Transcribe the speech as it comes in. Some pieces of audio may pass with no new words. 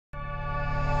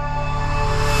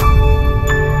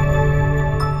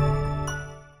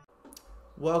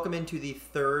Welcome into the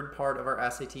third part of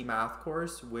our SAT math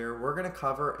course where we're going to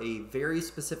cover a very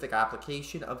specific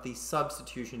application of the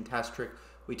substitution test trick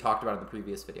we talked about in the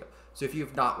previous video. So if you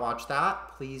have not watched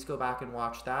that, please go back and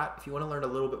watch that. If you want to learn a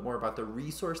little bit more about the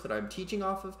resource that I'm teaching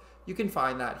off of, you can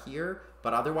find that here.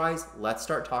 But otherwise, let's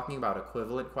start talking about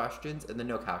equivalent questions in the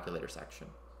no calculator section.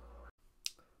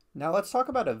 Now let's talk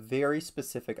about a very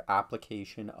specific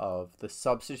application of the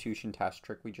substitution test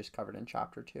trick we just covered in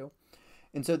chapter 2.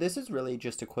 And so this is really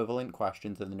just equivalent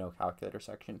questions in the no calculator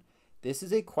section. This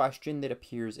is a question that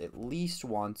appears at least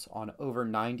once on over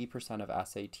 90% of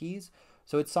SATs.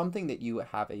 So it's something that you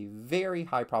have a very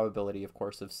high probability, of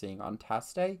course, of seeing on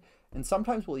test day. And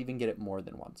sometimes we'll even get it more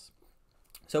than once.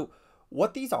 So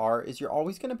what these are is you're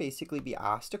always going to basically be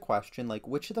asked a question like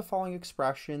which of the following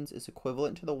expressions is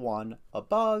equivalent to the one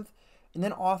above? And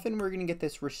then often we're going to get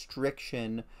this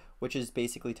restriction, which is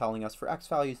basically telling us for x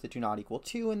values that do not equal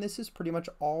 2, and this is pretty much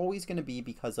always going to be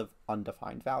because of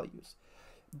undefined values.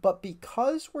 But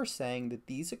because we're saying that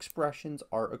these expressions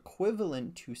are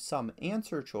equivalent to some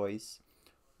answer choice,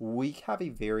 we have a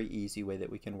very easy way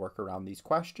that we can work around these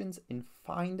questions and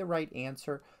find the right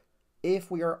answer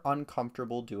if we are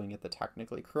uncomfortable doing it the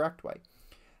technically correct way.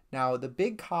 Now, the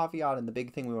big caveat and the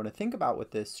big thing we want to think about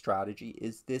with this strategy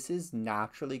is this is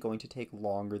naturally going to take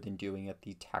longer than doing it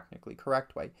the technically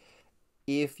correct way.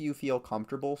 If you feel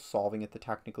comfortable solving it the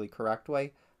technically correct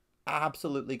way,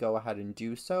 absolutely go ahead and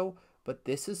do so. But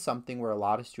this is something where a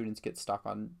lot of students get stuck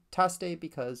on test day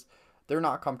because they're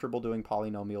not comfortable doing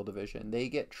polynomial division. They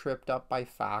get tripped up by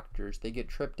factors. They get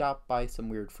tripped up by some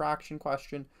weird fraction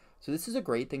question. So this is a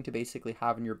great thing to basically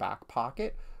have in your back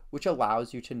pocket, which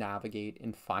allows you to navigate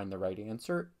and find the right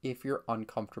answer if you're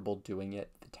uncomfortable doing it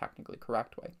the technically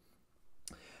correct way.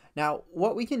 Now,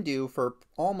 what we can do for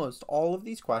almost all of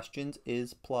these questions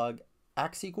is plug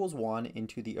x equals 1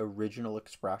 into the original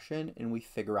expression, and we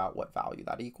figure out what value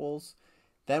that equals.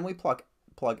 Then we plug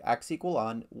x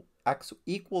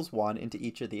equals 1 into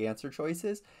each of the answer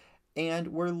choices, and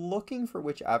we're looking for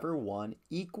whichever one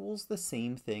equals the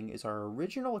same thing as our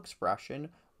original expression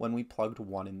when we plugged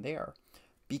 1 in there.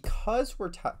 Because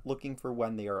we're looking for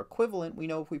when they are equivalent, we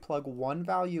know if we plug one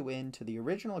value into the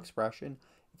original expression,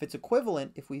 if it's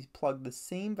equivalent, if we plug the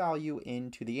same value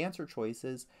into the answer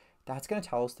choices, that's going to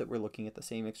tell us that we're looking at the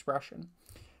same expression.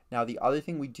 Now, the other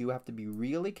thing we do have to be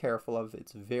really careful of,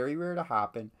 it's very rare to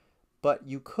happen, but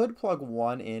you could plug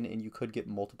one in and you could get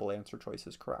multiple answer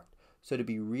choices correct. So to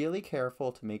be really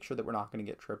careful to make sure that we're not going to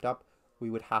get tripped up, we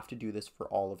would have to do this for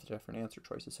all of the different answer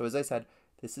choices. So as I said,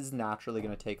 this is naturally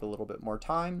going to take a little bit more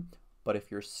time, but if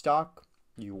you're stuck,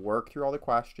 you work through all the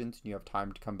questions, and you have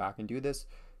time to come back and do this,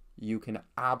 you can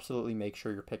absolutely make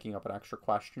sure you're picking up an extra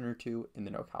question or two in the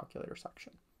no calculator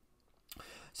section.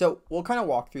 So we'll kind of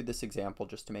walk through this example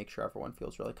just to make sure everyone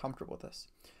feels really comfortable with this.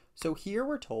 So here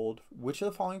we're told which of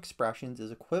the following expressions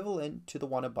is equivalent to the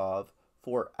one above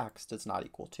for x does not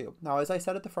equal 2. Now, as I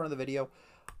said at the front of the video,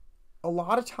 a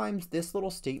lot of times this little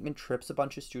statement trips a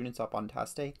bunch of students up on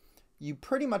test day. You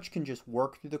pretty much can just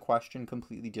work through the question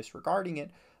completely disregarding it,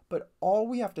 but all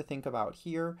we have to think about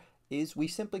here is we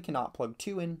simply cannot plug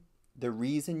 2 in. The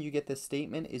reason you get this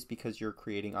statement is because you're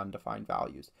creating undefined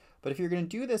values. But if you're going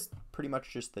to do this pretty much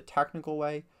just the technical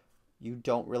way, you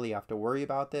don't really have to worry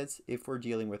about this. If we're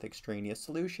dealing with extraneous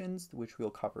solutions, which we'll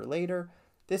cover later,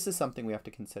 this is something we have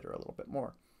to consider a little bit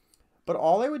more. But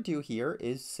all I would do here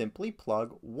is simply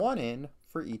plug 1 in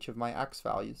for each of my x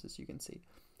values, as you can see.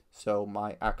 So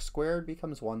my x squared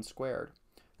becomes 1 squared.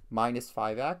 Minus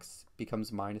 5x becomes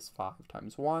minus 5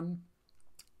 times 1.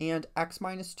 And x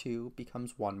minus 2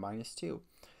 becomes 1 minus 2.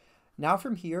 Now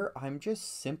from here, I'm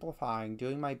just simplifying,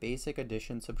 doing my basic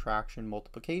addition, subtraction,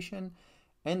 multiplication,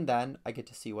 and then I get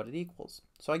to see what it equals.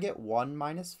 So I get 1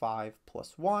 minus 5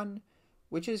 plus 1,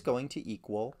 which is going to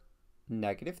equal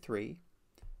negative 3.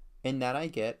 And then I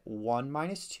get 1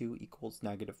 minus 2 equals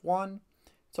negative 1.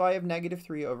 So I have negative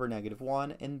 3 over negative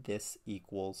 1, and this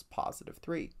equals positive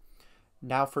 3.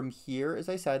 Now from here, as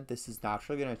I said, this is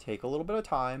naturally going to take a little bit of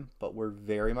time, but we're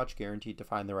very much guaranteed to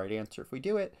find the right answer if we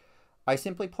do it. I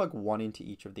simply plug 1 into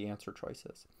each of the answer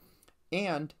choices.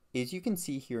 And as you can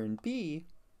see here in B,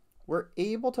 we're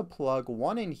able to plug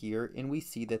 1 in here, and we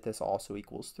see that this also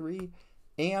equals 3.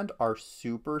 And our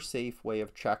super safe way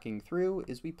of checking through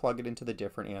is we plug it into the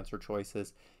different answer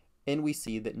choices, and we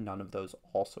see that none of those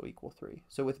also equal 3.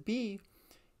 So with B,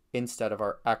 instead of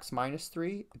our x minus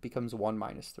 3, it becomes 1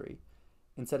 minus 3.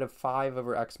 Instead of 5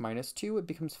 over x minus 2, it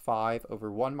becomes 5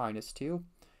 over 1 minus 2.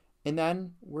 And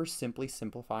then we're simply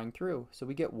simplifying through. So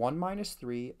we get 1 minus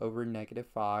 3 over negative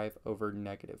 5 over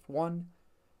negative 1.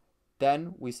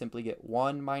 Then we simply get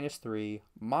 1 minus 3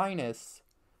 minus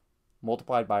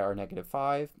multiplied by our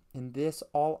 -5, and this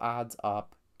all adds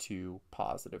up to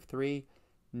 +3.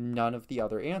 None of the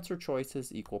other answer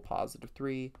choices equal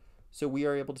 +3, so we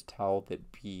are able to tell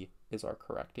that B is our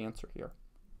correct answer here.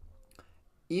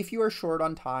 If you are short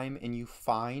on time and you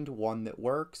find one that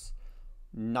works,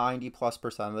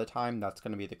 90+% of the time, that's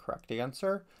going to be the correct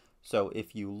answer. So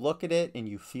if you look at it and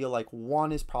you feel like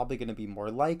one is probably going to be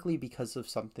more likely because of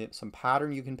some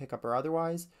pattern you can pick up or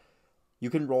otherwise, you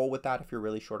can roll with that if you're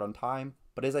really short on time.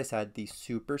 But as I said, the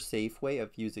super safe way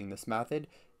of using this method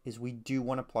is we do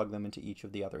want to plug them into each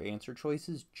of the other answer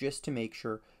choices just to make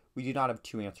sure we do not have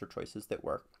two answer choices that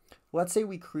work. Let's say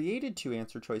we created two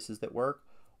answer choices that work.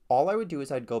 All I would do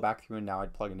is I'd go back through and now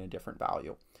I'd plug in a different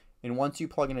value. And once you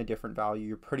plug in a different value,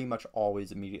 you're pretty much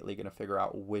always immediately going to figure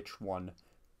out which one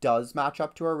does match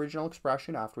up to our original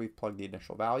expression after we've plugged the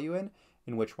initial value in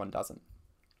and which one doesn't.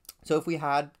 So if we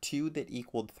had 2 that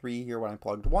equaled 3 here when I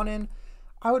plugged 1 in,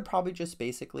 I would probably just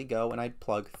basically go and I'd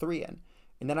plug 3 in.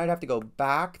 And then I'd have to go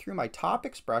back through my top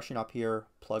expression up here,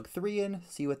 plug 3 in,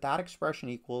 see what that expression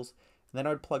equals, and then I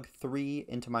would plug 3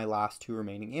 into my last 2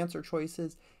 remaining answer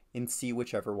choices and see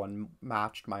whichever one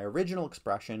matched my original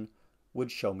expression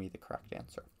would show me the correct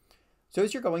answer. So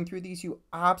as you're going through these, you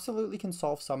absolutely can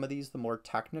solve some of these the more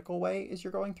technical way as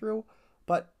you're going through,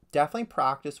 but definitely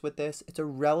practice with this. It's a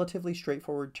relatively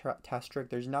straightforward test trick.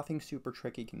 There's nothing super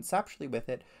tricky conceptually with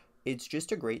it. It's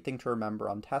just a great thing to remember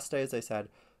on test day, as I said,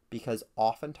 because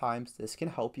oftentimes this can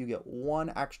help you get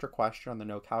one extra question on the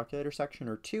no calculator section,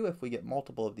 or 2 if we get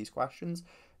multiple of these questions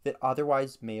that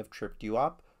otherwise may have tripped you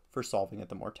up for solving it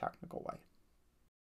the more technical way.